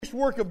finished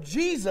work of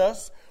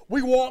Jesus,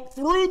 we walk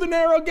through the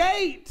narrow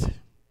gate.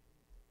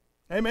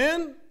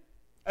 Amen?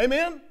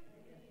 Amen?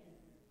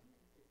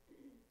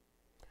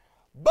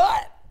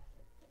 But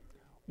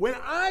when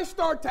I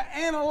start to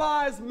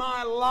analyze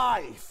my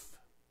life,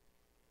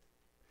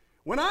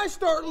 when I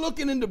start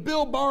looking into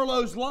Bill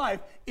Barlow's life,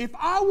 if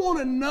I want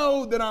to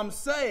know that I'm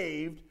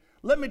saved,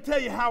 let me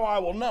tell you how I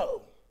will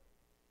know.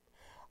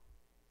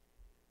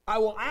 I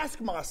will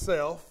ask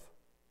myself,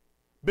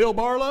 Bill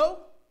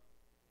Barlow,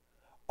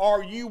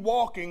 are you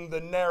walking the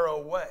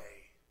narrow way?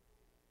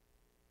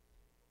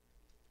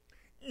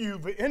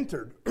 You've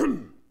entered.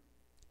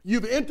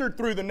 You've entered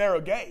through the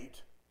narrow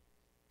gate.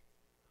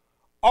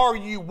 Are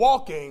you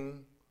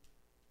walking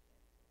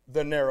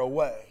the narrow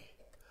way?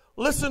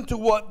 Listen to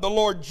what the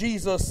Lord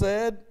Jesus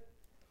said.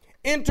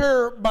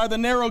 Enter by the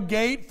narrow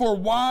gate, for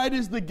wide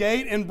is the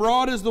gate and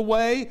broad is the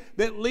way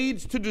that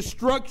leads to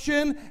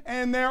destruction,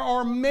 and there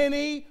are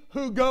many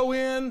who go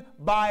in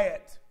by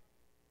it.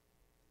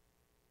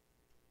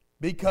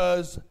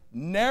 Because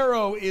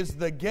narrow is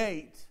the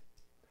gate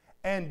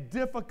and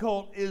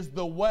difficult is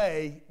the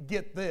way,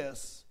 get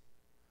this,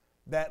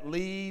 that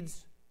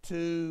leads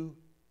to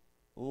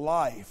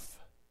life.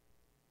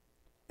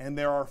 And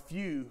there are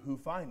few who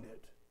find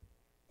it.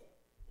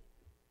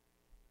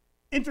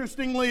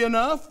 Interestingly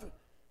enough,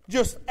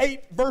 just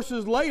 8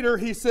 verses later,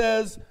 he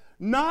says,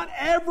 not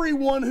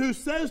everyone who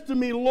says to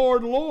me,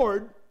 Lord,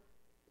 Lord,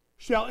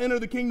 shall enter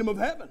the kingdom of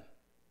heaven,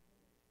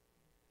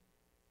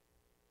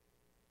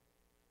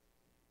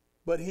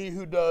 but he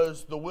who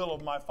does the will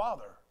of my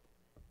Father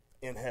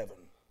in heaven.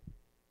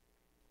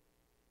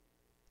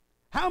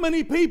 How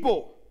many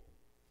people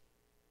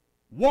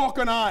walk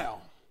an aisle?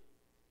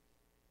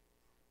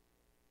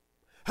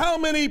 How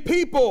many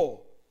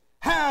people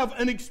have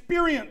an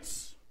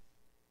experience?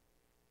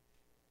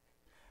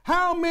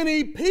 How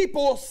many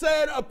people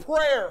said a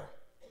prayer?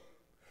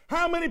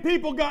 How many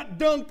people got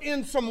dunked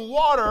in some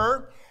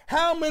water?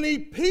 How many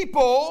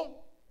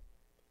people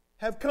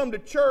have come to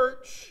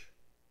church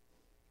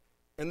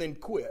and then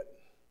quit?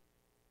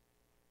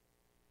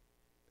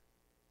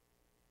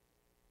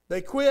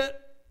 They quit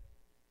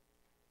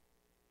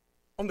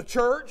on the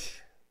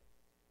church.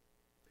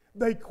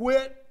 They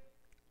quit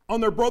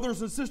on their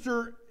brothers and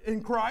sisters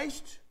in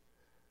Christ.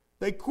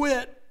 They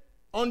quit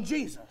on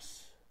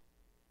Jesus.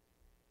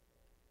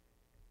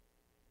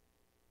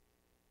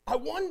 I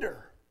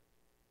wonder,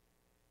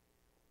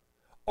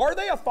 are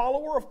they a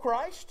follower of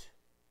Christ?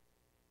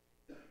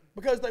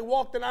 Because they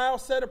walked an aisle,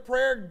 said a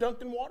prayer,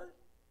 dunked in water?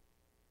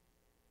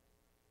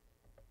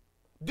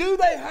 Do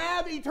they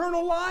have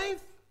eternal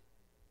life?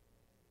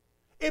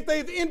 If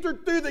they've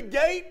entered through the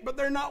gate, but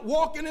they're not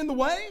walking in the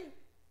way?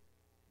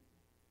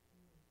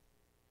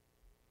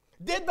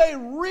 Did they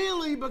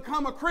really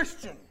become a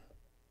Christian?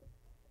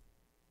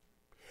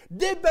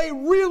 Did they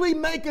really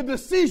make a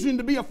decision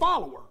to be a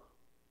follower?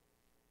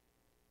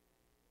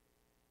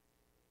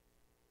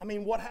 I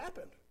mean, what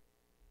happened?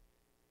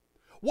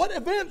 What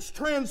events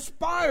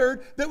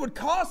transpired that would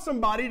cause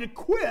somebody to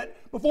quit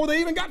before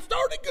they even got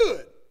started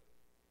good?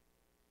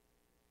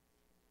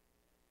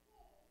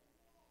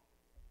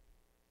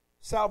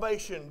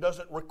 Salvation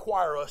doesn't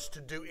require us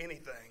to do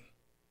anything.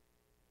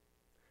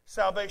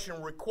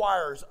 Salvation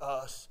requires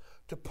us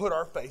to put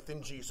our faith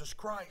in Jesus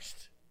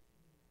Christ.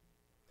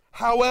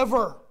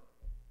 However,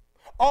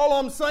 all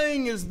I'm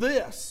saying is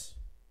this,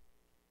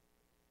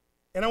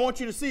 and I want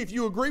you to see if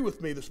you agree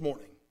with me this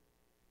morning.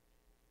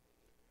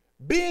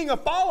 Being a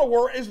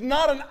follower is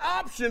not an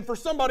option for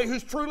somebody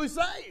who's truly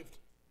saved.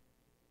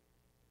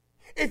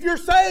 If you're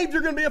saved,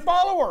 you're going to be a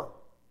follower.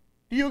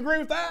 Do you agree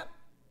with that?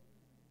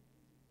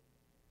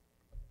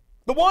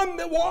 The one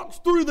that walks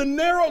through the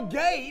narrow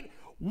gate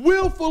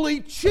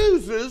willfully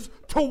chooses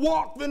to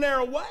walk the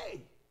narrow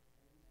way.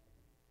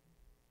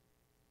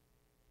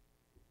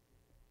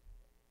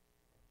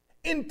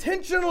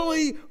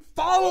 Intentionally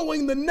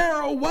following the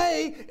narrow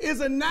way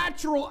is a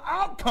natural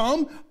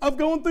outcome of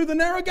going through the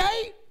narrow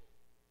gate.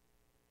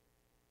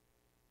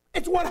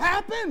 It's what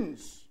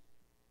happens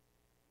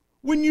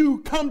when you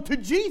come to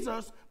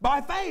Jesus by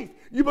faith.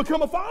 You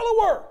become a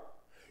follower.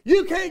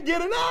 You can't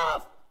get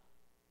enough.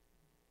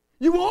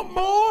 You want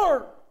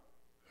more.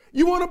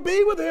 You want to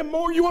be with Him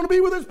more. You want to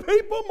be with His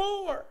people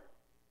more.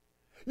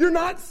 You're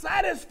not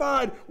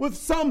satisfied with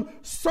some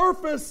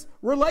surface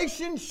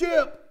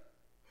relationship.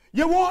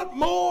 You want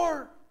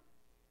more.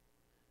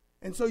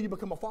 And so you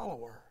become a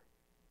follower.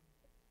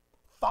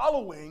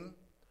 Following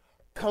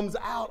comes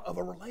out of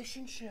a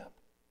relationship.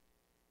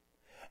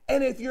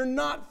 And if you're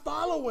not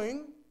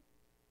following,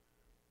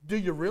 do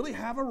you really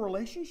have a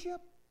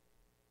relationship?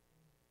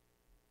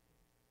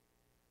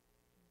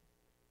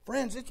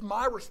 Friends, it's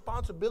my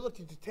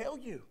responsibility to tell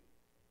you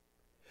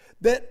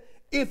that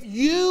if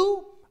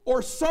you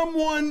or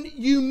someone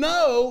you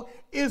know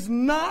is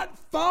not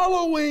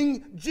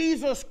following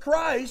Jesus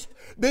Christ,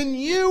 then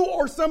you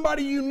or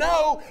somebody you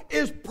know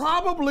is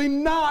probably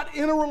not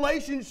in a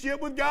relationship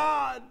with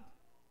God.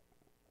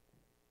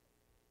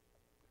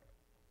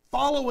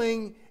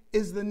 Following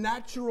is the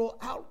natural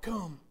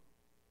outcome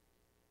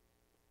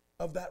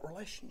of that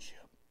relationship.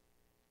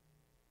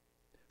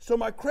 So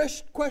my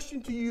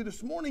question to you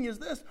this morning is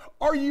this: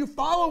 are you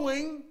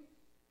following,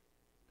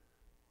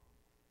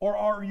 or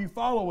are you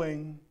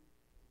following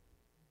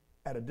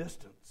at a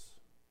distance?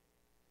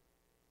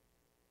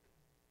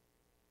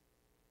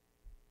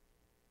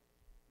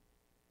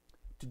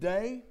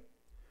 Today,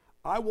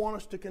 I want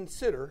us to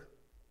consider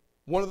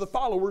one of the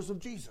followers of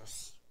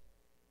Jesus.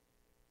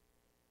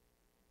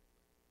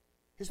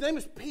 His name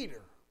is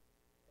Peter.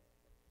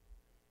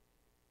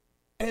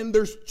 And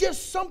there's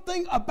just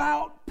something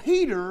about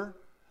Peter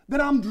that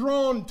I'm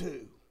drawn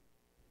to.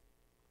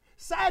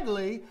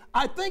 Sadly,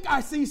 I think I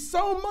see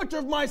so much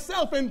of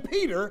myself in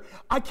Peter,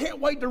 I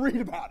can't wait to read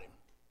about him.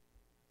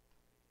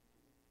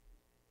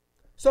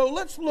 So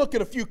let's look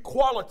at a few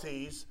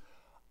qualities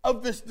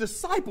of this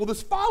disciple,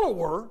 this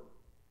follower,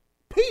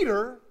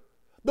 Peter,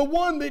 the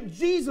one that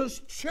Jesus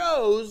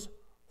chose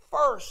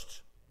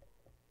first.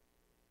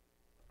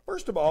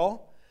 First of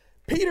all,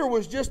 Peter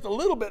was just a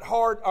little bit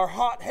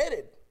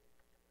hot-headed.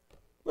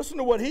 Listen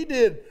to what he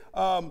did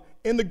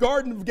in the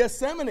Garden of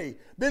Gethsemane.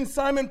 Then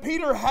Simon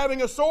Peter,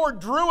 having a sword,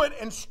 drew it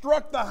and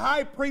struck the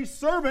high priest's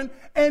servant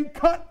and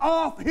cut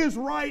off his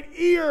right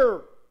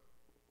ear.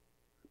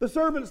 The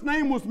servant's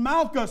name was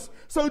Malchus.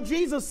 So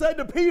Jesus said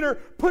to Peter,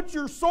 "Put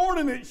your sword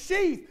in its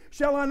sheath.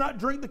 Shall I not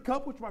drink the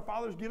cup which my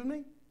Father has given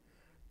me?"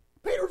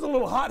 Peter was a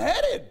little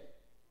hot-headed.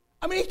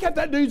 I mean, he kept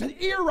that dude's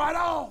ear right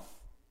off.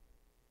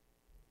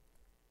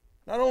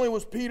 Not only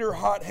was Peter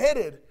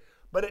hot-headed,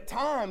 but at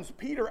times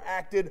Peter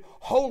acted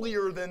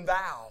holier than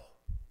thou.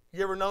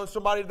 You ever known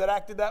somebody that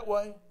acted that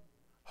way?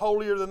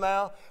 Holier than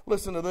thou?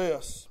 Listen to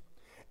this.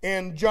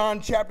 In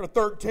John chapter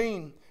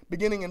 13,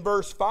 beginning in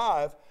verse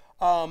 5,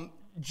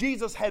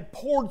 Jesus had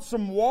poured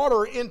some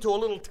water into a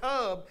little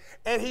tub,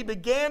 and he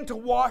began to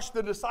wash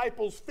the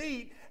disciples'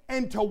 feet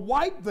and to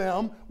wipe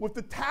them with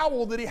the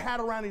towel that he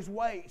had around his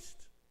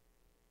waist.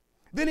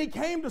 Then he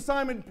came to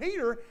Simon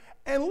Peter,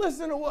 and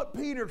listen to what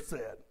Peter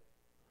said.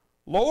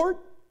 "Lord,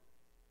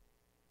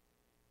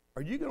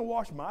 are you going to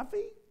wash my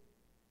feet?"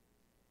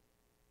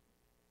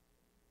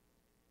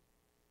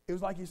 It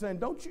was like he's saying,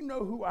 "Don't you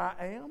know who I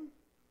am?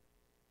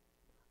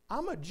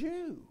 I'm a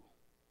Jew.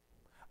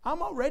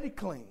 I'm already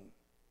clean.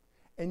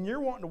 And you're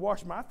wanting to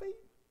wash my feet?"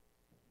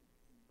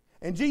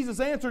 And Jesus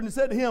answered and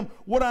said to him,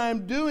 "What I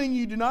am doing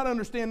you do not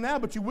understand now,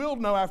 but you will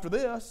know after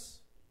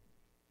this."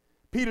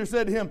 Peter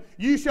said to him,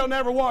 "You shall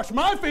never wash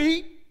my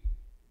feet.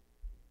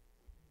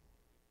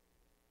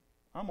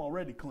 I'm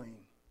already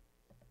clean.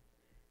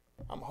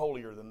 I'm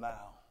holier than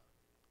thou."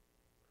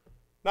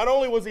 Not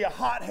only was he a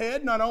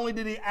hothead, not only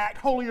did he act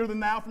holier than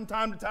thou from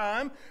time to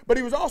time, but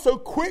he was also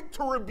quick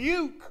to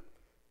rebuke,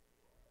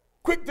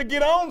 quick to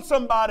get on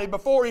somebody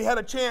before he had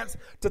a chance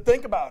to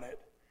think about it.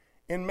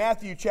 In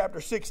Matthew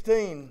chapter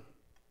 16,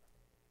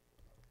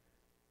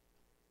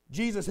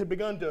 Jesus had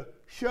begun to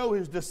show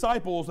his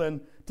disciples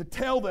and to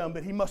tell them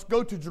that he must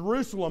go to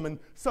Jerusalem and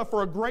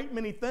suffer a great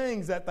many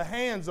things at the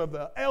hands of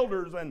the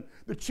elders and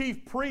the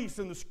chief priests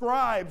and the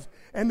scribes,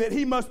 and that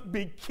he must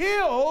be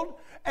killed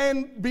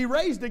and be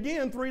raised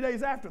again 3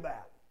 days after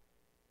that.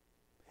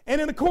 And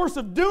in the course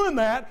of doing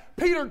that,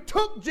 Peter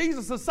took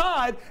Jesus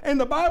aside, and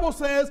the Bible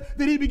says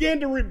that he began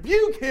to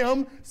rebuke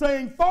him,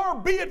 saying, "Far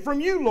be it from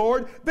you,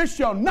 Lord, this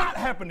shall not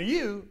happen to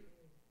you."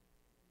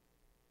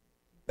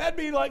 That'd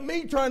be like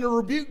me trying to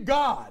rebuke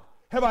God.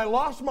 Have I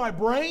lost my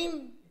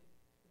brain?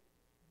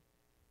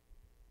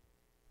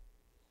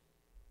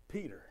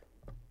 Peter.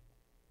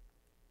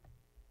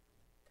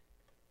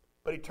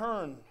 But he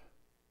turned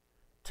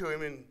to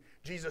him, and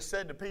Jesus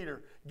said to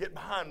Peter, "Get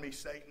behind me,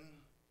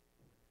 Satan.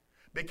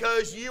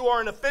 Because you are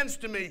an offense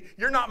to me.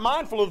 You're not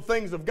mindful of the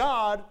things of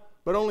God,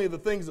 but only of the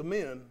things of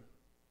men."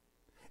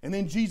 And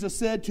then Jesus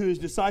said to his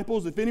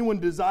disciples, "If anyone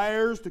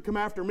desires to come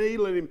after me,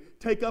 let him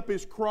take up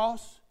his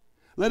cross.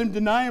 Let him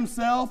deny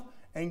himself,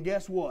 and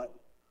guess what?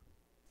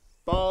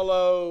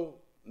 Follow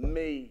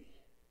me."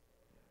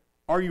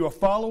 Are you a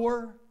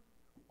follower,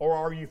 or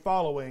are you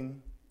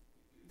following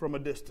from a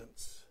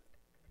distance?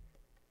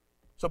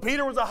 So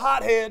Peter was a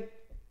hothead,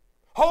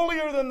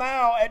 holier than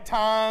thou at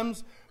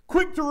times,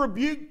 quick to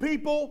rebuke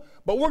people,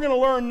 but we're going to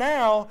learn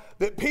now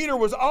that Peter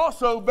was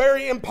also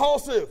very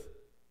impulsive.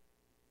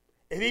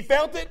 If he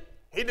felt it,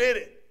 he did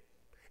it.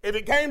 If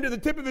it came to the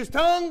tip of his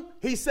tongue,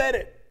 he said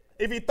it.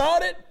 If he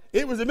thought it,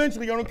 it was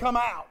eventually going to come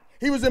out.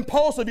 He was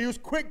impulsive. He was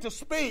quick to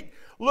speak.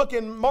 Look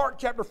in Mark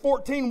chapter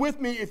 14 with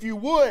me, if you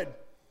would.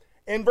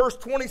 In verse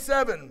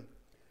 27,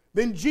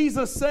 "Then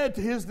Jesus said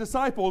to his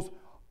disciples,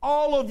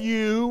 'All of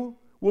you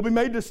will be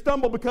made to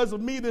stumble because of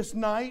me this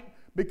night,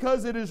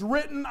 because it is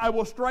written, I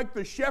will strike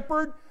the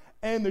shepherd,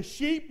 and the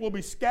sheep will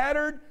be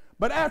scattered.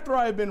 But after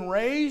I have been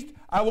raised,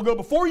 I will go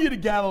before you to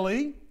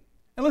Galilee.'"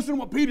 And listen to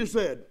what Peter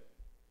said.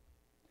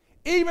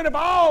 "Even if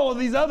all of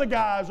these other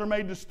guys are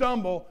made to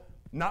stumble,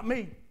 not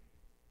me.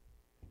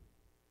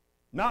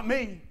 Not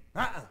me.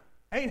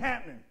 Ain't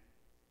happening.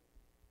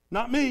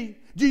 Not me."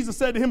 Jesus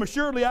said to him,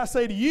 "Assuredly I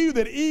say to you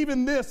that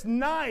even this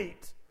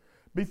night,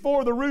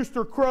 before the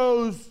rooster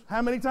crows,"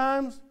 how many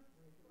times?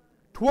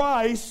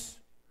 Twice.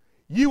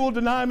 "You will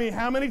deny me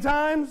how many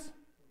times?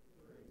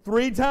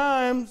 3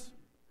 times.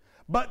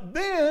 But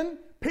then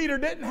Peter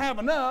didn't have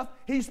enough.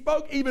 He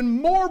spoke even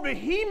more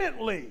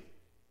vehemently.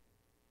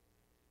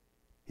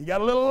 He got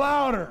a little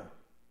louder,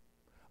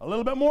 a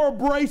little bit more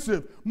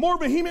abrasive, more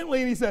vehemently,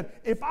 and he said,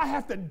 if I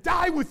have to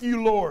die with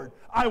you, Lord,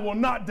 I will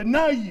not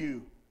deny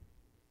you.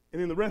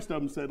 And then the rest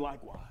of them said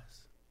likewise.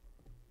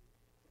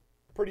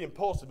 Pretty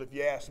impulsive if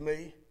you ask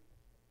me,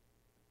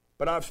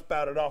 but I've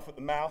spouted off at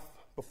the mouth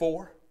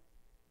before.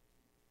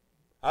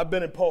 I've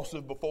been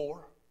impulsive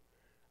before.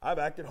 I've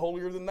acted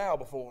holier than thou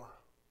before.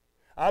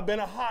 I've been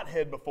a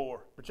hothead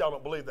before, but y'all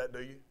don't believe that,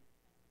 do you?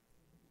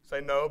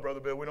 Say, no, Brother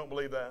Bill, we don't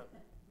believe that.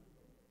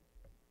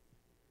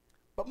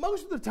 But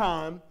most of the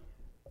time,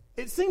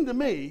 it seemed to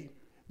me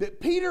that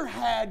Peter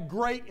had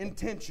great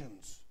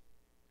intentions.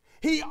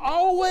 He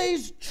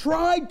always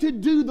tried to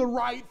do the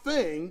right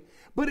thing,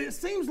 but it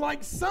seems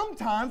like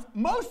sometimes,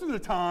 most of the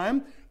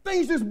time,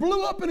 things just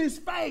blew up in his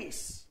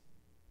face.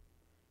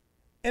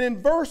 And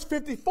in verse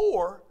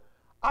 54,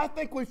 I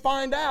think we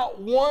find out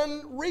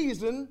one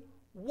reason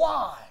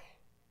why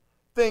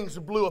things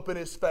blew up in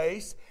his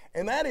face,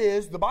 and that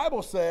is, the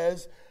Bible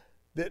says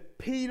that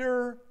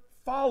Peter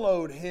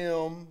followed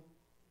him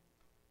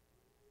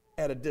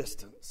at a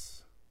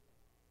distance.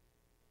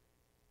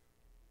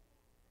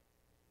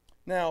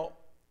 Now,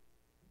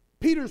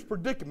 Peter's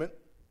predicament,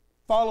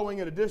 following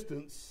at a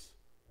distance,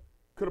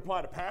 could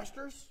apply to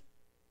pastors,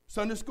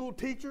 Sunday school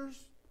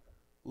teachers,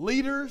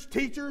 leaders,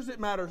 teachers, it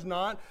matters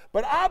not.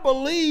 But I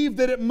believe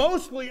that it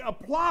mostly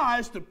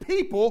applies to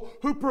people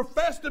who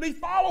profess to be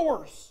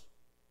followers.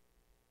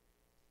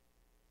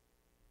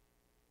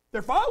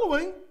 They're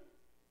following.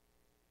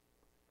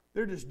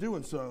 They're just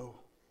doing so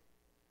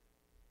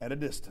at a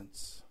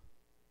distance.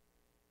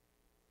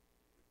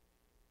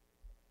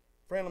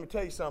 Friend, let me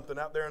tell you something.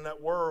 Out there in that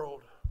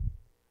world,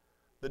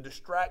 the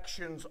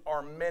distractions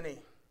are many.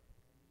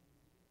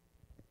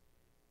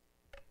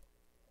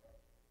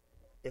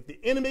 If the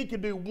enemy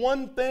could do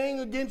one thing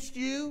against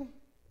you,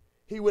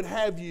 he would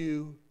have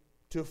you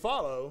to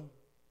follow.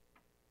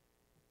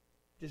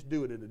 Just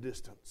do it at a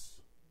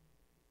distance.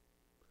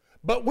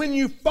 But when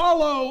you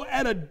follow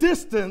at a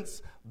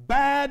distance,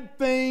 bad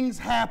things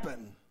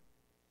happen.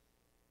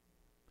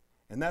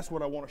 And that's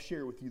what I want to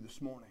share with you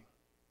this morning.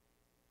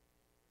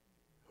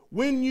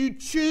 When you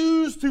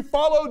choose to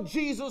follow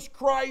Jesus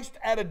Christ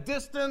at a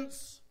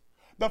distance,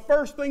 the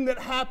first thing that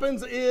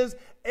happens is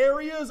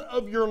areas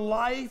of your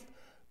life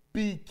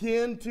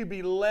begin to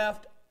be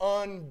left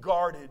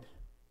unguarded.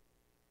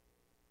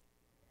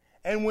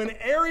 And when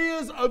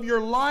areas of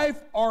your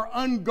life are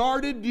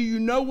unguarded, do you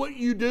know what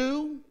you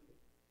do?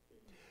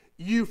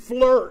 You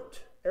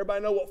flirt.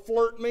 Everybody know what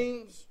flirt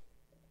means?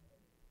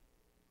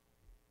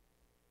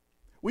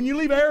 When you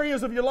leave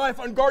areas of your life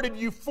unguarded,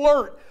 you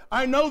flirt.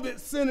 I know that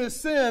sin is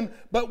sin,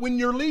 but when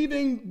you're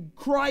leaving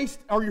Christ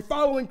or you're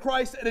following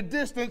Christ at a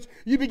distance,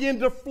 you begin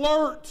to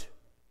flirt.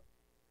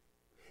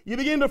 You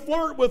begin to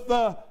flirt with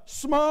the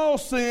small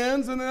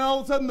sins, and then all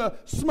of a sudden the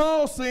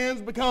small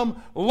sins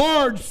become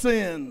large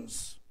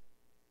sins.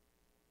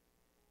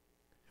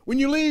 When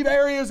you leave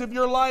areas of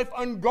your life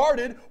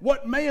unguarded,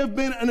 what may have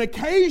been an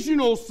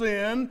occasional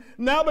sin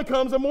now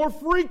becomes a more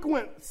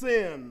frequent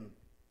sin.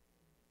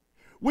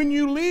 When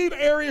you leave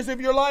areas of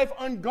your life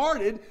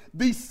unguarded,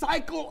 the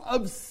cycle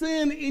of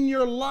sin in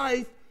your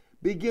life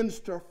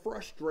begins to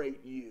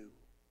frustrate you.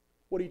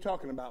 What are you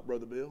talking about,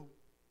 Brother Bill?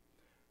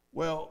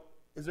 Well,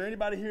 is there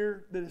anybody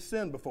here that has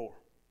sinned before?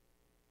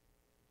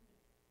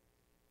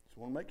 Just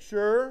want to make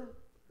sure.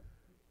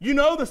 You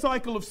know the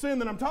cycle of sin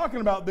that I'm talking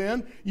about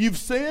then. You've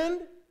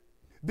sinned.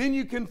 Then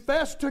you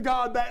confess to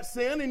God that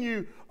sin and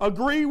you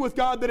agree with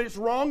God that it's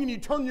wrong and you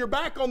turn your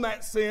back on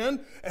that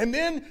sin, and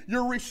then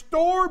you're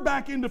restored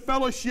back into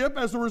fellowship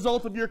as a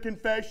result of your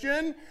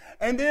confession.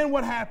 And then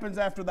what happens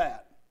after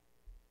that?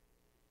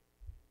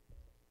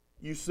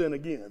 You sin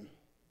again.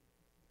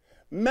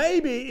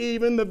 Maybe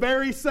even the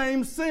very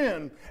same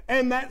sin.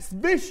 And that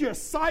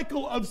vicious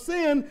cycle of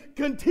sin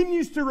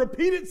continues to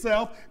repeat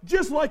itself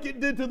just like it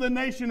did to the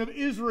nation of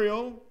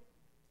Israel.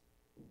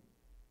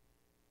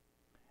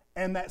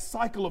 And that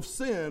cycle of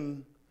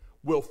sin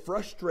will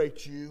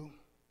frustrate you.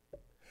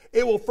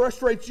 It will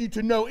frustrate you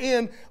to no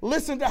end.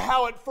 Listen to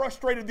how it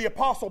frustrated the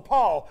Apostle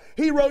Paul.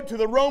 He wrote to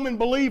the Roman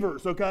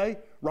believers, okay?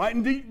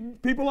 Writing to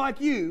people like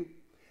you.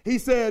 He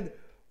said,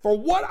 for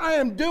what I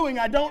am doing,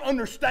 I don't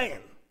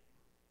understand.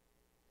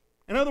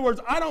 In other words,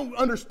 I don't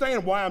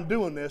understand why I'm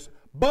doing this,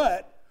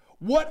 but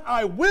what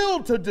I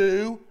will to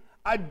do,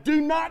 I do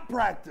not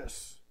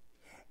practice.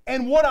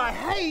 And what I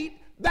hate,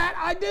 that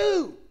I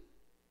do.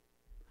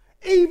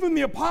 Even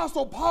the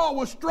Apostle Paul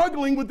was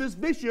struggling with this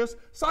vicious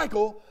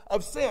cycle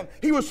of sin.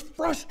 He was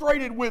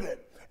frustrated with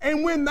it.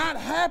 And when that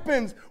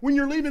happens, when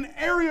you're leaving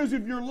areas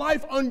of your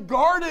life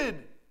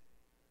unguarded,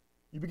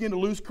 you begin to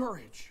lose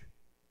courage.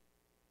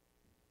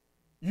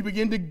 You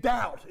begin to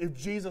doubt if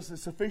Jesus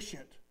is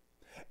sufficient.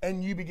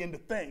 And you begin to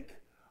think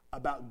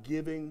about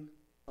giving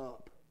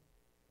up.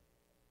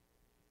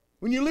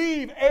 When you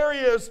leave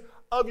areas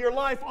of your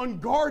life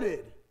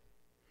unguarded,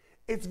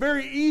 it's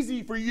very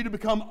easy for you to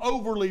become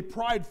overly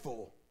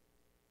prideful.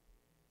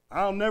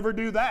 I'll never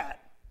do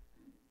that.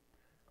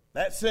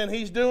 That sin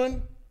he's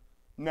doing?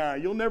 Nah,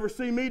 you'll never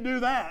see me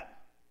do that.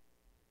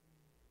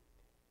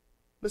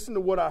 Listen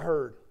to what I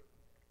heard.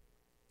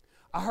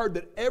 I heard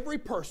that every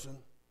person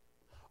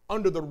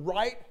under the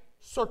right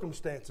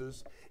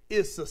circumstances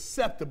is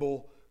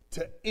susceptible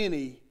to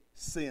any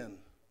sin.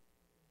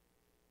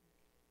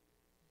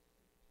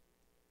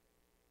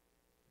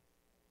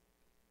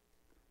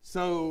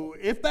 So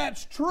if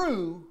that's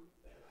true,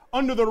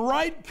 under the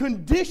right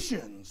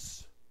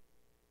conditions,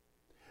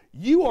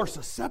 you are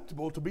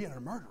susceptible to being a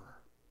murderer.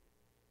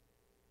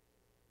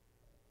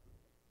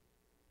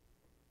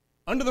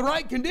 Under the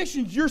right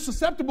conditions, you're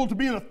susceptible to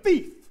being a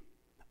thief,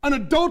 an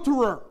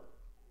adulterer,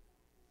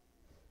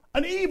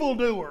 an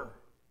evildoer,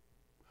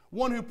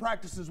 one who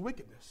practices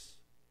wickedness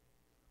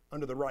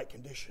under the right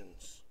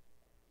conditions.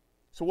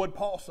 So what did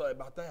Paul say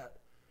about that?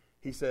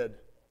 He said,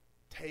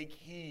 take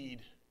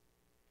heed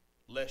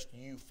lest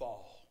you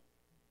fall.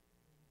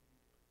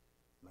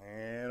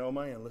 Man, oh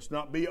man, let's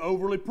not be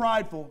overly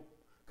prideful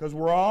because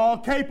we're all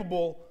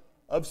capable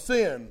of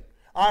sin.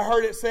 I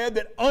heard it said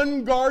that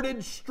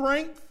unguarded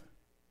strength,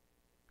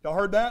 y'all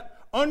heard that?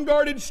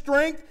 Unguarded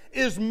strength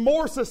is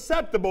more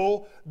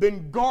susceptible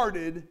than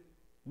guarded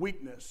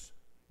weakness.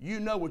 You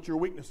know what your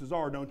weaknesses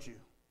are, don't you?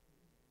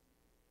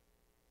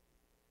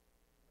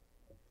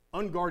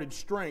 Unguarded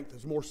strength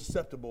is more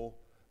susceptible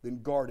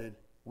than guarded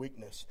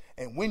weakness.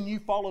 And when you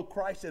follow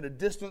Christ at a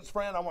distance,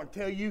 friend, I want to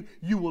tell you,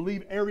 you will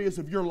leave areas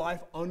of your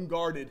life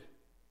unguarded.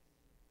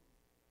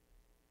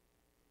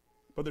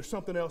 But there's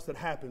something else that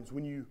happens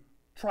when you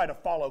try to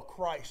follow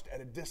Christ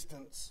at a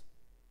distance.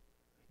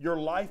 Your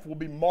life will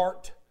be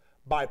marked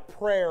by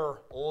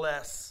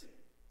prayerlessness.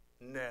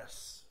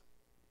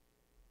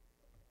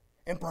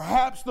 And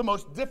perhaps the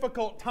most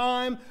difficult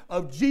time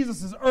of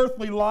Jesus'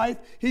 earthly life,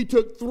 he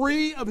took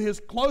 3 of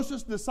his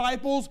closest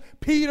disciples,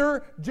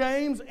 Peter,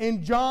 James,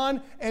 and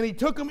John, and he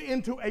took them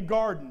into a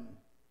garden.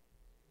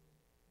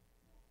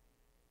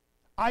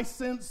 I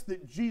sensed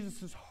that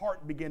Jesus'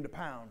 heart began to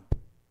pound.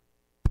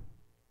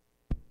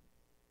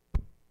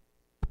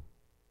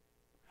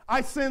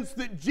 I sensed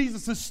that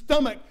Jesus'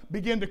 stomach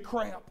began to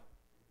cramp.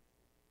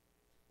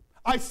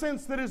 I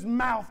sensed that his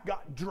mouth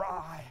got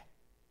dry.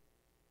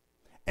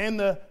 And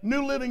the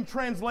New Living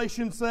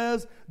Translation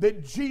says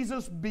that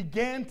Jesus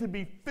began to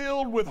be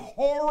filled with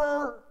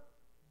horror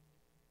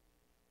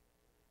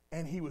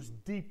and he was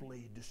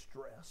deeply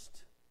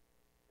distressed.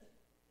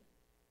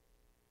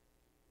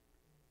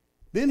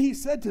 Then he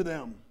said to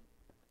them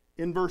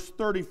in verse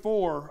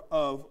 34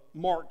 of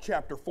Mark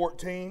chapter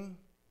 14,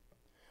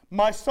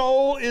 my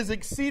soul is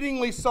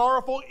exceedingly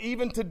sorrowful,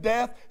 even to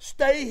death.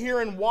 Stay here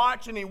and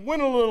watch. And he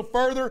went a little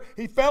further.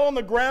 He fell on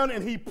the ground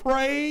and he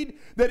prayed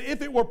that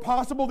if it were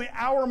possible, the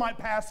hour might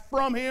pass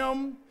from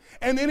him.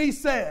 And then he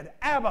said,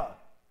 Abba.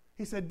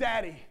 He said,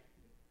 Daddy,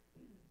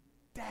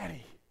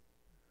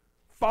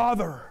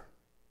 Father,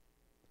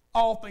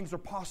 all things are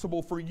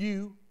possible for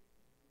you.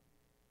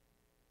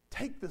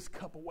 Take this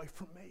cup away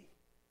from me.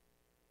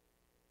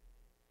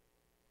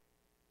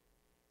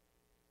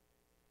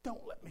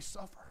 Don't let me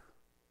suffer.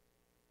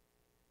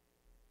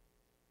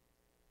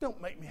 Don't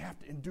make me have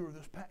to endure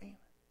this pain.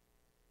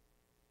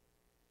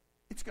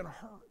 It's going to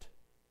hurt.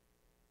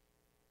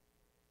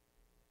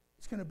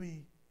 It's going to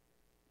be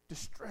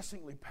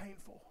distressingly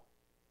painful.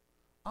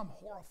 I'm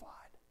horrified.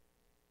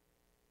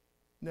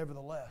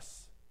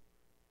 Nevertheless,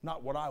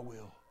 not what I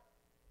will,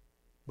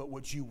 but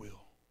what you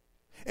will.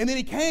 And then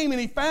he came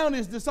and he found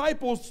his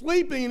disciples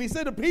sleeping, and he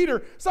said to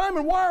Peter,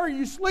 Simon, why are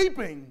you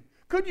sleeping?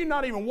 Could you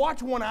not even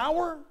watch 1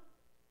 hour?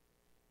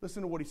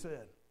 Listen to what he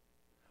said.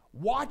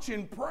 Watch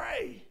and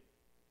pray.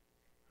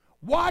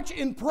 Watch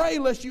and pray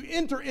lest you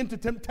enter into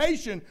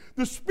temptation.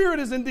 The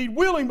spirit is indeed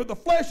willing, but the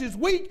flesh is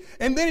weak.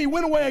 And then he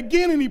went away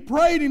again and he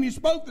prayed and he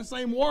spoke the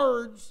same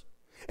words.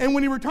 And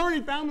when he returned,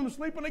 he found them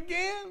sleeping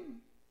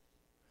again.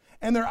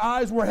 And their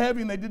eyes were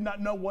heavy and they did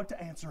not know what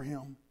to answer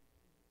him.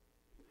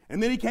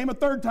 And then he came a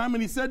third time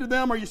and he said to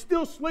them, are you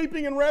still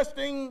sleeping and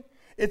resting?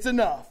 It's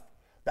enough.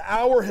 The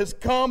hour has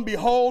come.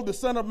 Behold, the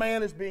Son of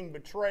Man is being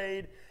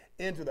betrayed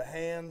into the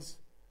hands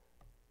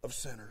of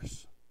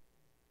sinners.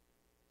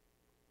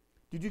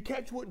 Did you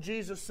catch what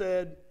Jesus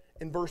said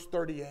in verse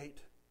 38?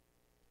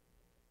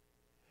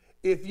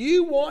 If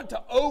you want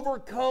to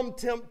overcome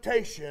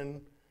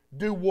temptation,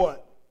 do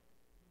what?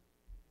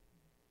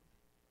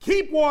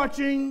 Keep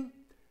watching,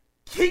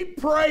 keep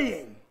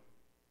praying.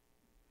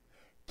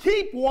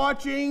 Keep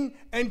watching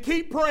and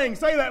keep praying.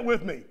 Say that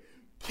with me.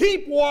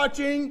 Keep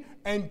watching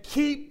and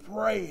keep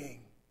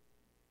praying.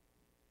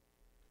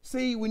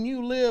 See, when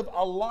you live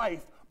a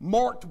life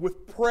marked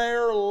with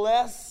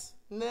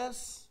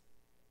prayerlessness,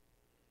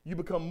 you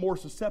become more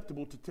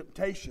susceptible to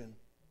temptation.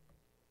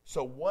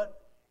 So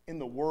what in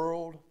the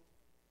world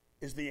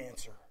is the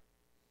answer?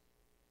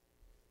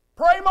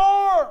 Pray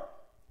more.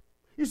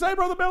 You say,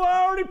 Brother Bill,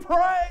 I already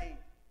pray.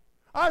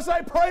 I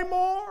say, pray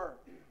more.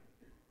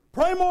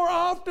 Pray more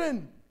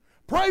often.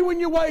 Pray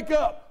when you wake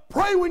up.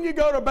 Pray when you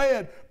go to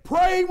bed.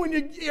 Pray when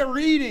you're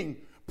eating.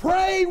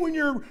 Pray when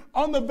you're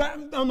on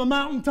the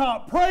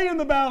mountaintop. Pray in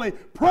the valley.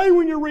 Pray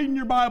when you're reading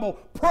your Bible.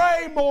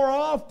 Pray more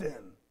often.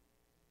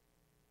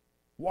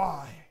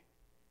 Why?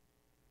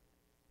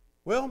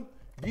 Well,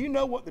 do you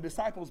know what the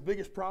disciples'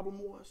 biggest problem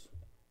was?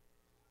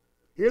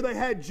 Here they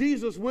had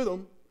Jesus with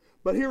them,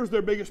 but here was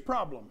their biggest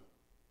problem.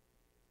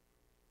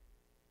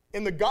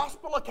 In the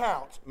gospel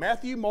accounts,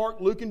 Matthew, Mark,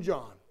 Luke, and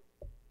John,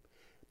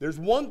 there's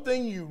one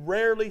thing you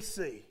rarely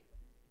see.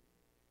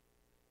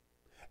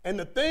 And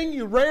the thing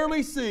you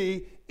rarely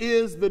see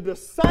is the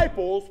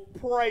disciples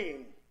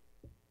praying.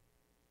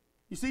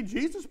 You see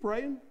Jesus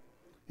praying.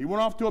 He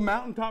went off to a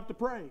mountaintop to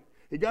pray.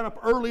 He got up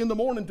early in the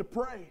morning to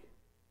pray.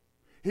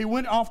 He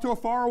went off to a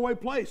faraway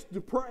place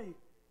to pray.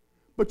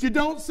 But you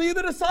don't see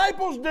the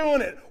disciples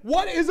doing it.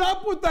 What is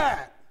up with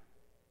that?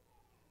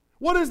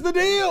 What is the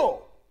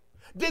deal?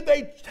 Did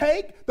they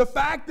take the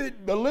fact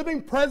that the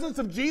living presence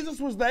of Jesus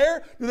was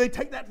there? Did they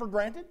take that for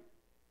granted?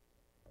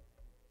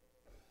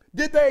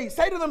 Did they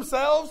say to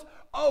themselves,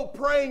 oh,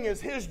 praying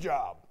is his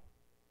job?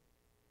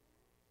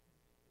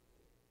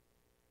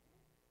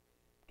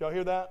 Did y'all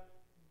hear that?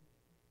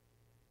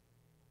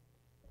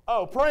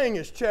 Oh, praying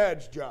is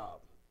Chad's job.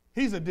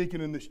 He's a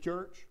deacon in this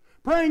church.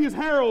 Praying is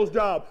Harold's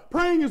job.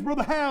 Praying is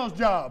Brother Hal's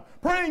job.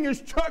 Praying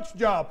is Chuck's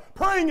job.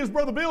 Praying is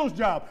Brother Bill's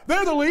job.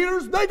 They're the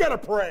leaders. They got to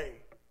pray.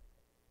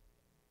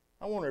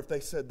 I wonder if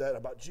they said that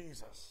about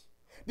Jesus.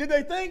 Did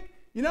they think,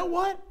 you know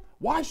what?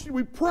 Why should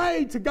we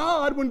pray to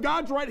God when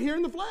God's right here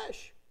in the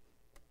flesh?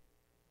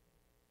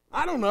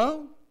 I don't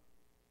know.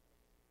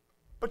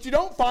 But you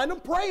don't find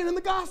them praying in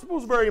the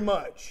Gospels very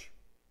much.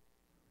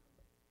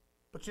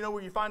 But you know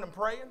where you find them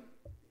praying?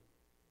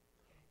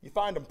 You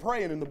find them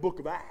praying in the book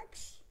of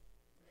Acts.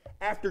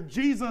 After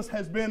Jesus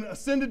has been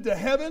ascended to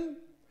heaven,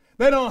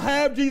 they don't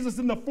have Jesus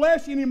in the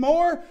flesh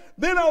anymore.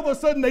 Then all of a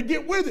sudden they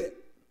get with it.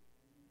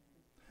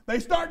 They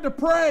start to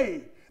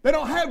pray. They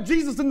don't have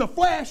Jesus in the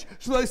flesh,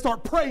 so they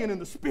start praying in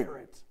the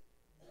Spirit.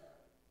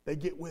 They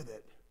get with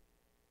it.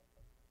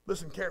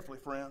 Listen carefully,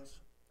 friends.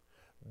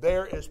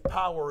 There is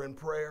power in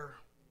prayer.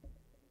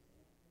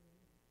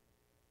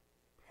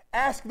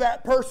 Ask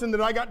that person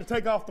that I got to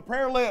take off the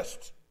prayer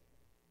list.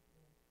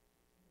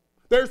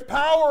 There's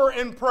power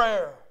in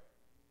prayer.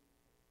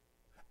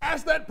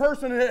 Ask that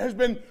person that has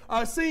been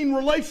seeing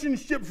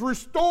relationships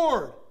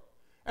restored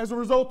as a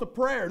result of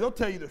prayer. They'll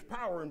tell you there's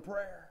power in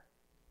prayer.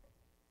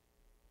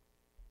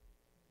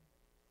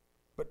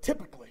 But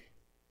typically,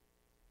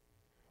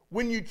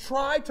 when you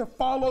try to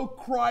follow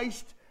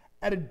Christ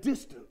at a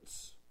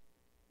distance,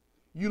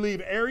 you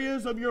leave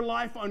areas of your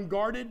life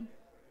unguarded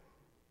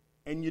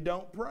and you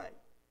don't pray.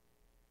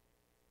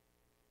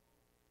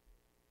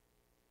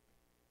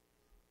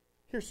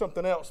 Here's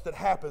something else that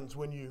happens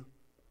when you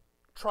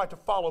try to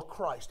follow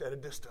Christ at a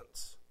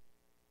distance.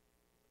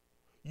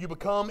 You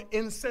become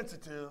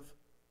insensitive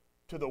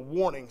to the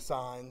warning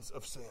signs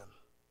of sin.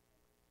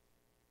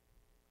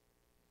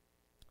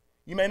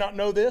 You may not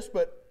know this,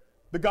 but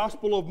the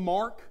Gospel of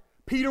Mark,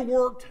 Peter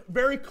worked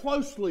very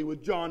closely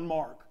with John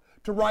Mark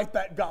to write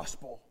that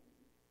gospel.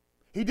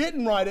 He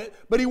didn't write it,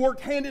 but he worked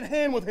hand in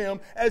hand with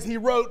him as he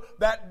wrote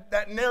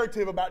that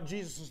narrative about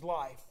Jesus'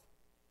 life.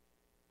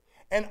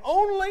 And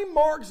only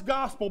Mark's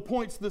gospel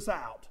points this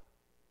out.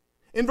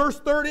 In verse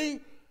 30,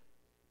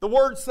 the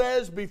word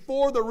says,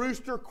 before the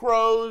rooster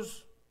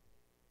crows,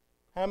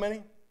 how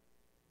many?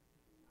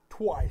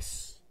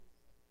 Twice.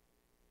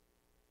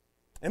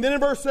 And then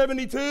in verse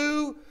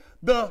 72,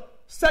 the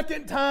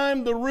second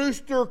time the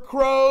rooster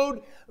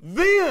crowed,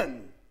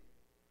 then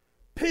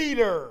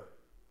Peter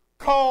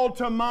called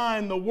to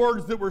mind the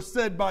words that were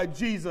said by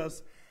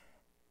Jesus,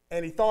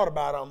 and he thought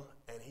about them,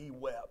 and he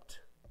wept.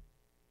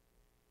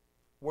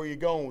 Where are you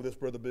going with this,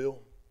 Brother Bill?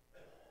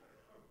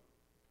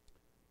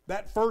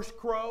 That first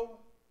crow,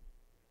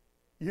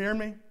 you hear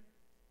me?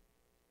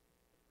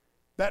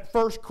 That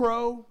first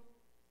crow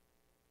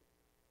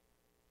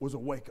was a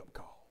wake-up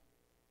call.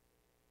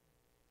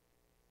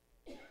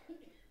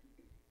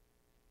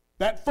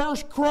 That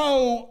first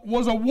crow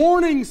was a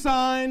warning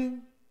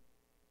sign,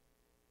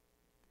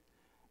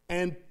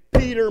 and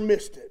Peter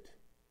missed it.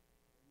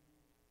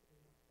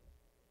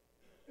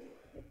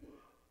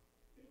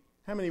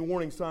 How many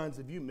warning signs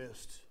have you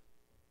missed?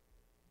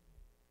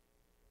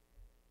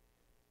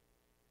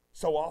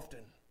 So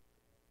often,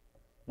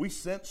 we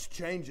sense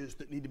changes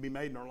that need to be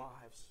made in our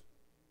lives.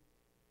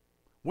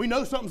 We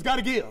know something's got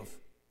to give,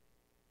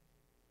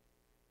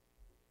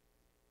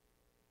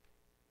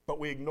 but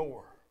we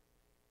ignore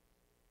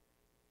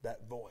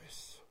that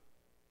voice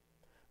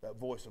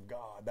of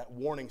God, that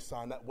warning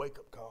sign, that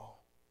wake-up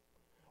call.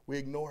 We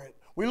ignore it.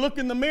 We look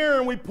in the mirror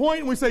and we point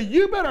and we say,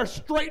 you better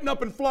straighten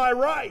up and fly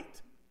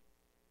right.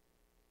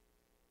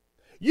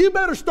 You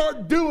better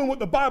start doing what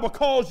the Bible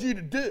calls you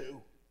to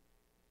do.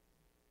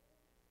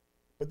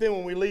 But then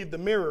when we leave the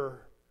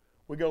mirror,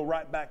 we go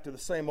right back to the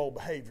same old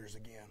behaviors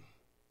again.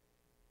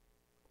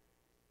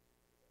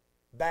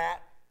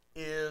 That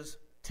is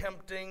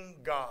tempting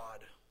God.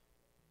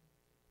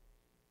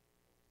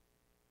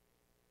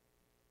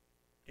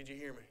 Did you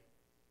hear me?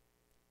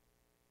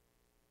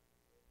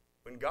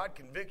 When God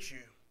convicts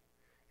you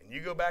and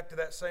you go back to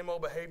that same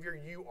old behavior,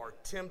 you are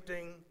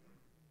tempting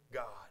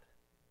God.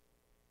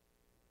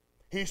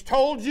 He's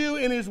told you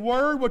in His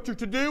Word what you're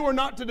to do or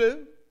not to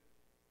do.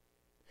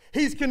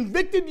 He's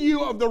convicted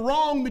you of the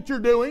wrong that you're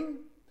doing.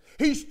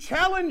 He's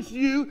challenged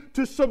you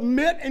to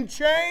submit and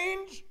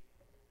change.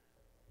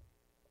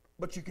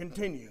 But you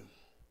continue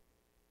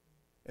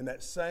in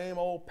that same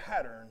old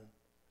pattern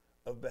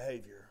of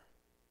behavior.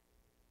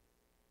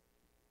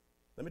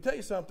 Let me tell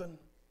you something.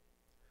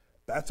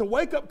 That's a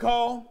wake-up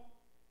call.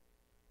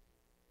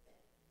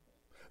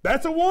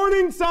 That's a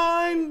warning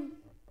sign.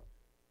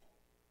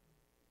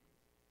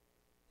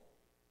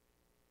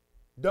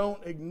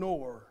 Don't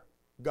ignore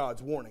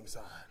God's warning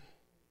sign.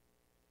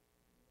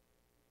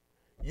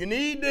 You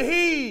need to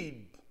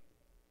heed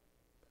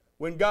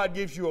when God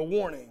gives you a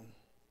warning.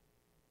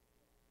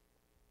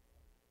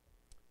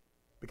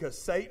 Because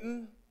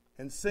Satan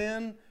and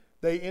sin,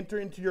 they enter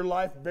into your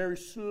life very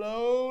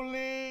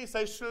slowly.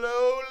 Say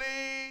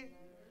slowly.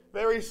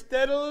 Very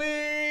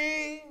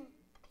steadily.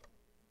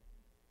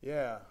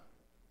 Yeah.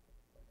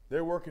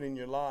 They're working in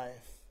your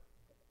life.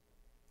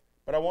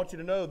 But I want you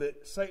to know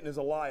that Satan is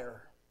a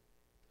liar.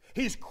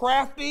 He's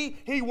crafty.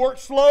 He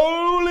works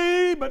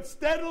slowly but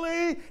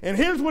steadily. And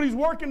here's what he's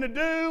working to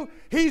do.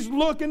 He's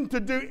looking to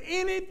do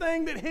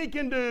anything that he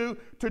can do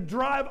to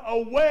drive a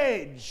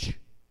wedge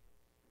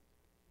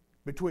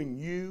between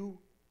you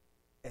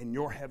and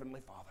your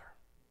Heavenly Father.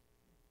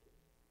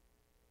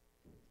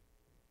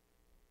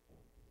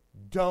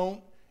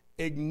 Don't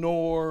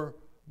ignore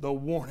the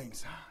warning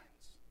signs.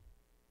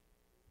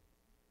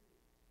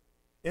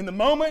 In the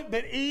moment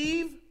that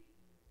Eve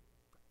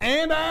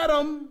and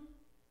Adam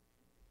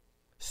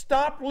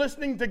stopped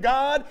listening to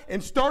God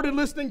and started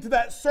listening to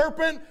that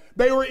serpent,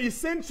 they were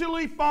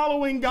essentially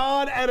following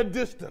God at a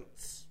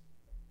distance.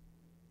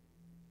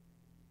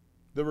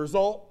 The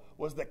result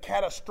was the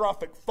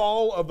catastrophic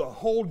fall of the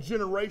whole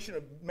generation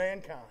of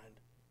mankind.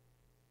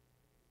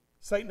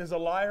 Satan is a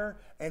liar,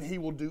 and he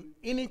will do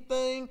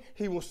anything,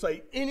 he will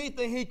say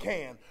anything he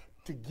can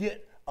to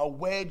get a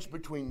wedge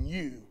between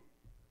you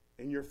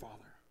and your Father.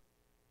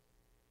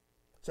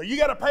 So you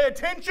got to pay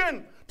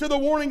attention to the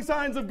warning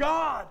signs of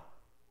God.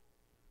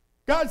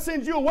 God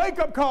sends you a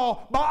wake-up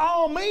call. By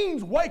all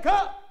means, wake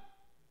up.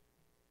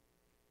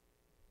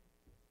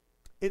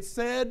 It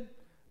said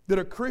that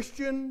a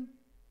Christian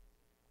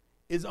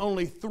is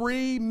only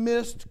 3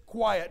 missed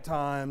quiet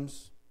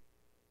times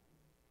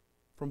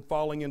from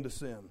falling into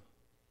sin.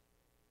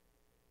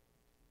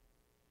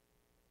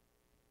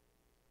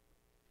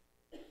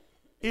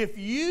 If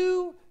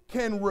you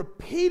can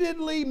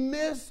repeatedly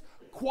miss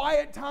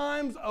quiet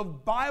times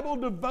of Bible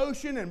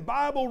devotion and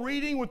Bible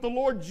reading with the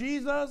Lord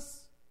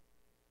Jesus,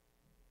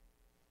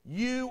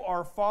 you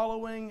are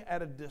following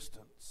at a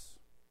distance.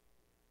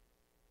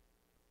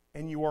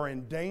 And you are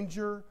in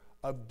danger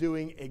of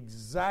doing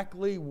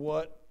exactly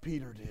what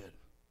Peter did.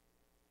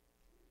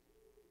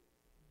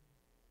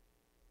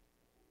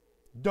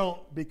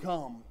 Don't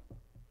become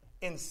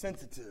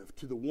insensitive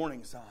to the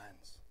warning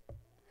signs.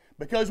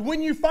 Because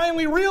when you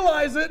finally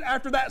realize it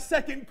after that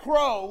second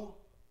crow,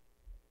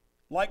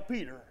 like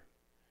Peter,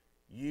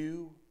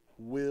 you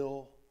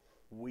will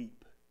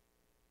weep.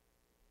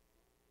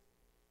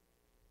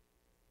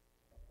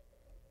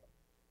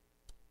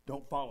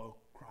 Don't follow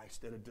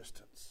Christ at a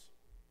distance.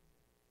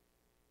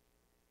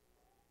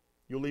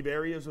 You'll leave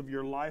areas of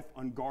your life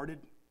unguarded.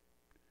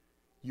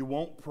 You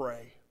won't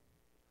pray.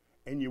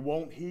 And you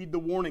won't heed the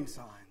warning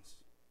signs.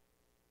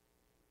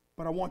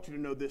 But I want you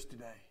to know this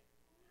today.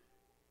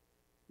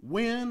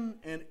 When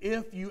and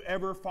if you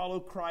ever follow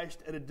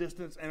Christ at a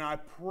distance, and I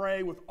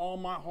pray with all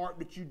my heart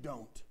that you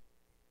don't,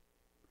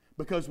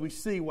 because we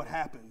see what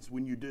happens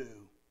when you do.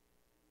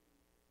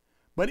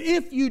 But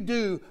if you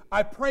do,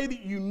 I pray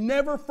that you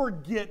never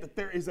forget that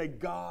there is a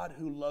God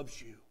who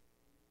loves you.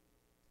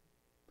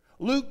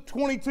 Luke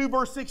 22,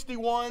 verse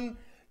 61,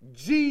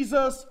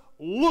 Jesus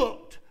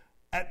looked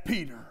at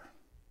Peter.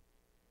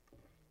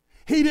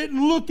 He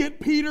didn't look at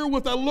Peter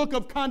with a look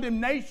of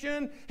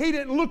condemnation. He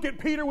didn't look at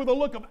Peter with a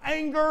look of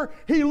anger.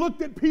 He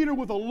looked at Peter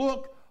with a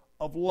look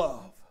of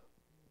love.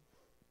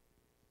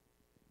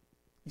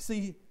 You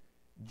see,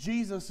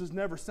 Jesus is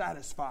never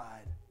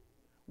satisfied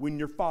when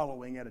you're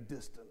following at a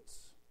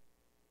distance.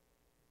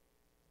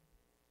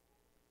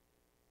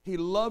 He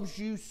loves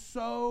you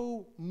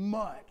so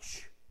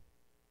much,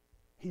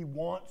 He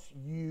wants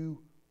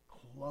you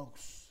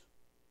close.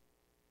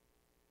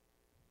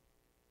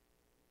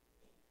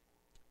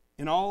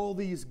 In all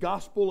these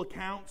gospel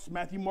accounts,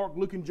 Matthew, Mark,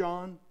 Luke, and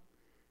John,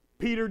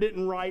 Peter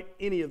didn't write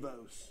any of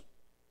those.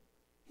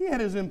 He had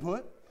his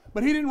input,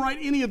 but he didn't write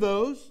any of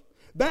those.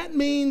 That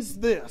means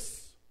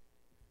this.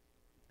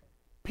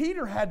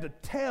 Peter had to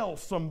tell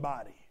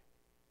somebody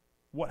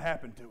what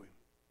happened to him.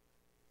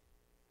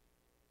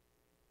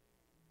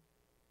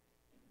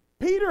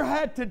 Peter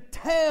had to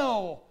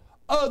tell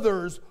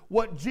others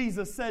what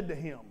Jesus said to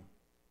him.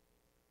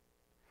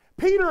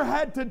 Peter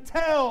had to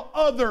tell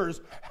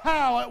others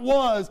how it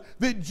was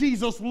that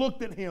Jesus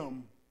looked at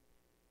him.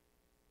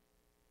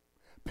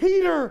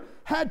 Peter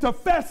had to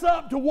fess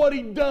up to what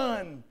he'd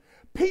done.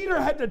 Peter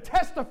had to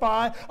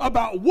testify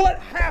about what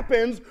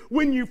happens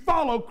when you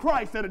follow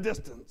Christ at a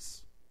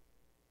distance.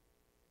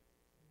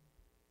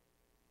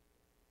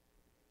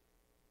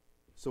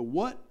 So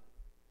what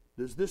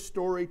does this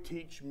story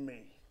teach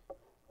me?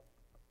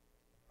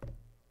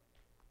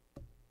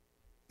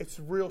 It's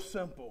real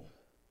simple.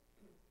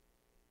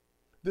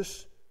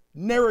 This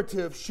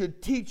narrative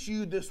should teach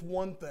you this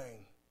one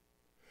thing,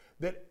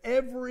 that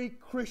every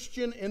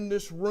Christian in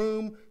this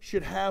room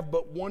should have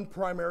but one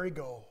primary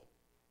goal.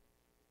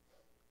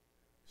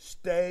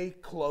 Stay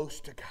close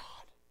to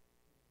God.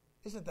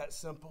 Isn't that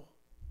simple?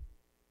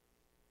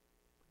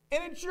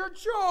 And it's your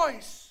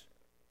choice.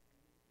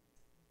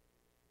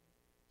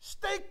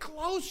 Stay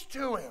close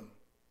to Him.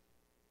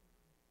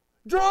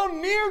 Draw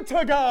near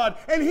to God,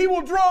 and He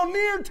will draw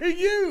near to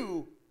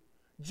you,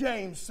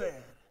 James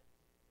said.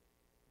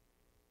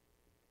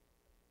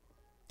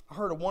 I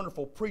heard a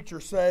wonderful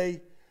preacher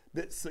say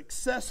that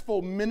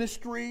successful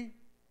ministry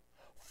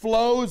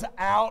flows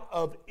out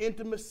of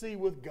intimacy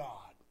with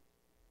God.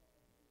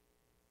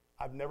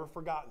 I've never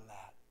forgotten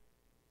that.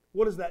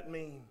 What does that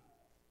mean?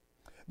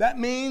 That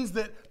means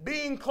that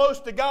being close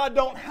to God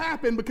don't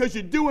happen because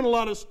you're doing a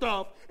lot of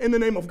stuff in the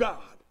name of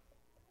God.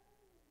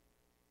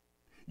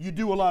 You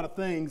do a lot of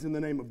things in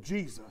the name of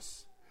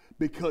Jesus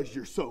because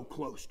you're so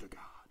close to God.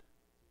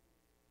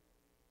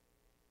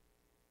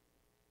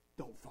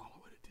 Don't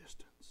follow at a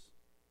distance.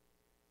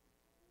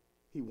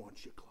 He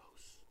wants you close.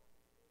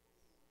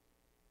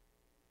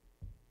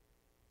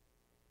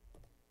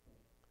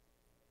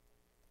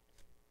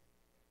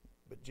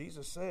 But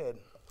Jesus said,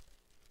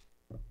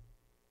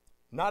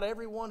 not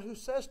everyone who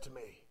says to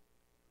me,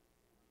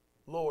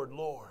 Lord,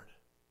 Lord,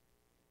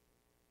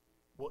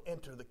 will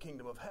enter the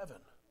kingdom of heaven,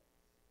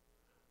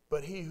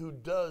 but he who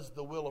does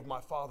the will of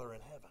my Father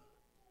in heaven.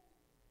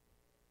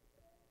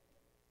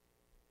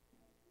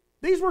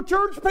 These were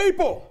church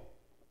people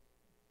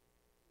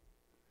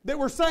that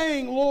were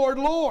saying, Lord,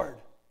 Lord.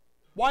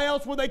 Why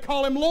else would they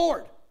call him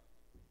Lord?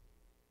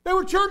 They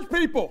were church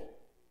people.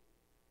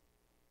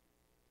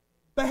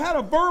 They had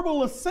a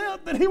verbal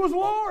assent that he was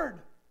Lord.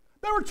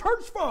 They were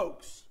church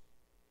folks.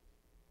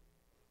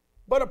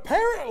 But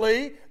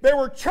apparently, there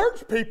were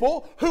church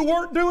people who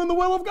weren't doing the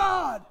will of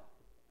God.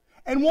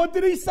 And what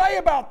did he say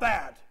about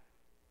that?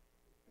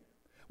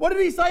 What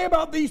did he say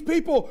about these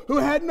people who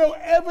had no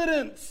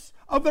evidence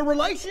of the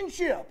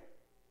relationship?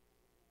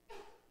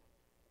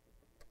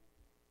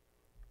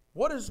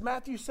 What does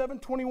Matthew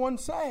 7:21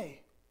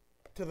 say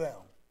to them?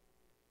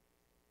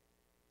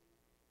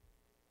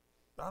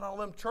 Not all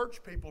them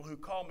church people who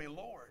call me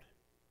Lord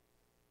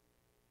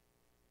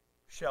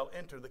shall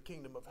enter the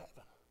kingdom of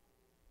heaven.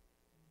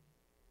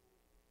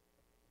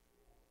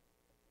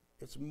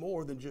 It's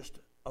more than just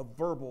a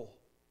verbal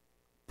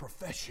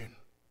profession.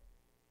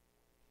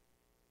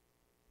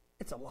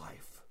 It's a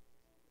life,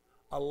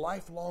 a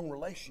lifelong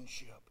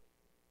relationship.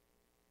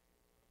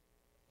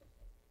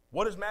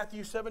 What does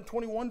Matthew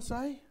 7:21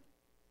 say?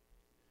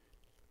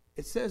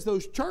 It says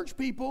those church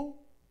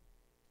people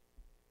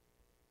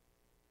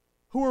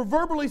who are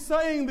verbally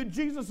saying that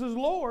Jesus is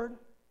Lord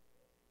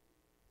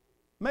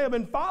may have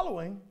been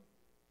following,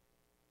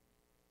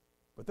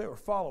 but they were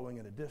following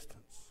at a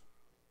distance.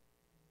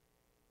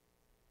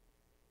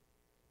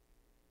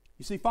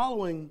 You see,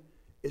 following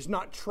is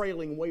not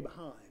trailing way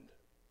behind.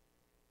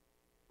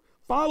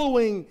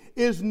 Following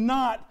is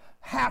not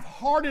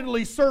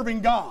half-heartedly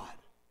serving God.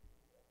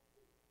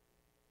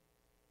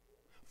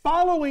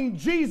 Following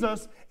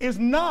Jesus is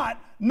not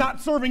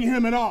serving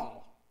Him at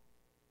all.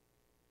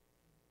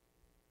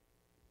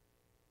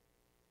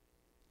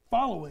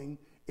 Following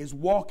is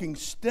walking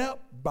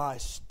step by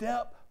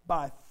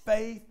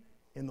faith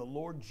in the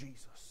Lord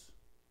Jesus.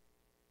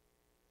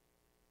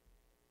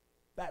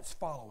 That's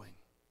following.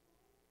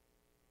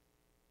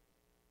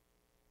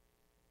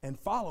 And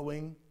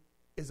following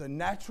is a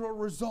natural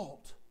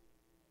result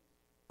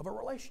of a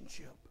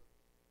relationship.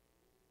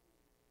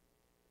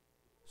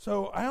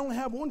 So I only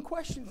have one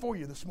question for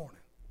you this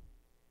morning.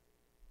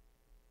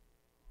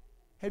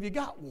 Have you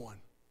got one?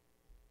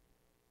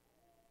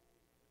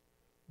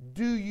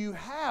 Do you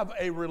have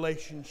a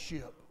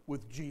relationship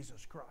with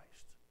Jesus Christ?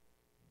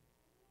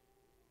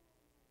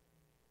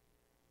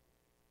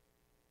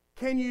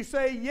 Can you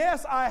say,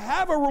 yes, I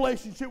have a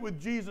relationship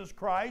with Jesus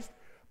Christ,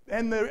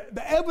 and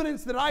the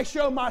evidence that I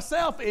show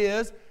myself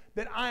is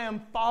that I am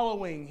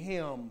following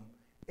Him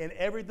in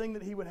everything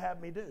that He would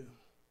have me do?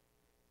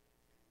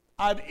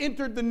 I've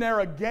entered the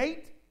narrow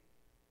gate,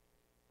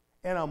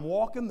 and I'm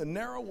walking the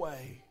narrow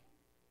way.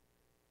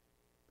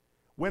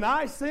 When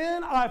I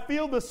sin, I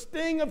feel the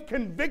sting of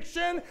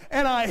conviction,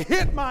 and I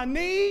hit my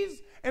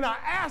knees, and I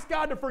ask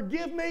God to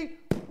forgive me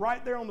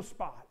right there on the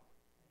spot.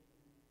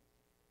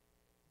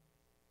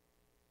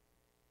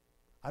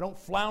 I don't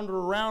flounder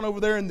around over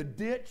there in the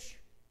ditch,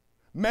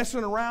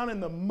 messing around in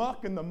the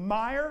muck and the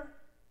mire.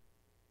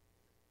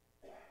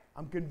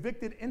 I'm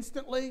convicted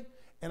instantly,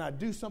 and I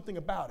do something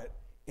about it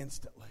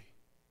instantly.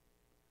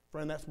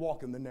 Friend, that's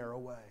walking the narrow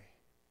way.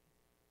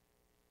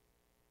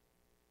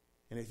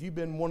 And if you've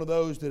been one of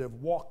those that have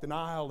walked an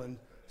aisle and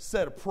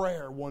said a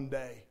prayer one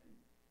day,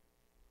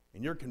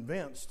 and you're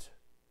convinced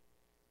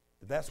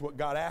that that's what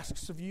God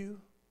asks of you,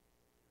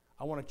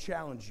 I want to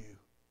challenge you.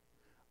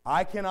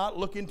 I cannot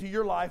look into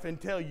your life and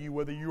tell you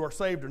whether you are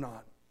saved or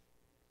not.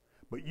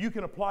 But you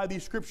can apply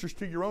these scriptures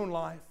to your own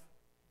life.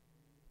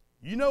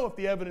 You know if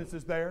the evidence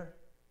is there.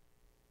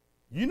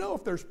 You know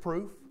if there's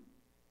proof.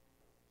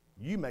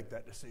 You make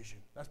that decision.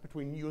 That's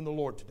between you and the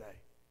Lord today.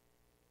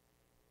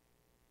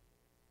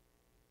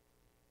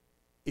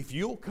 If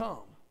you'll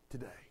come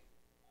today,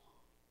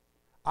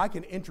 I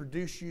can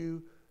introduce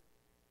you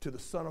to the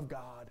Son of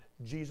God,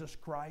 Jesus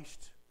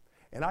Christ.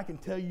 And I can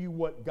tell you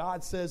what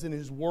God says in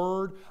His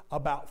Word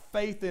about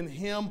faith in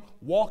Him,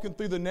 walking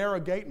through the narrow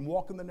gate and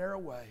walking the narrow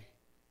way.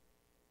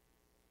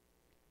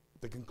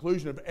 At the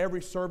conclusion of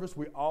every service,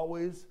 we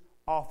always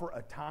offer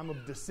a time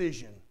of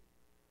decision.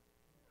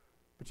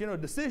 But you know,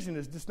 decision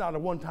is just not a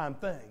one-time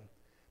thing.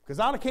 Because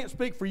I can't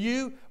speak for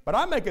you, but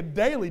I make a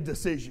daily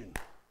decision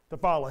to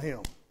follow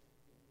Him.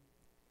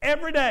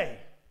 Every day.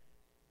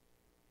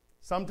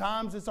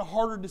 Sometimes it's a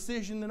harder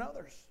decision than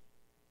others.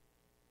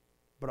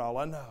 But all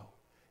I know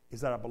is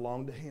that I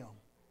belong to Him.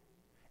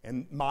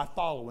 And my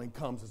following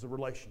comes as a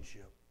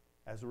relationship,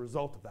 as a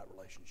result of that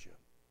relationship.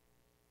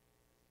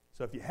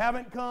 So if you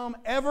haven't come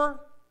ever,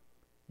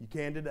 you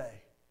can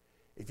today.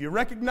 If you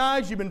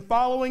recognize you've been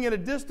following at a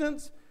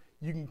distance,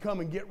 you can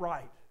come and get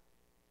right.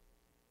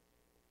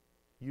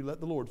 You let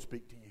the Lord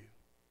speak to you.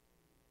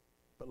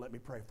 But let me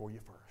pray for you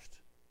first.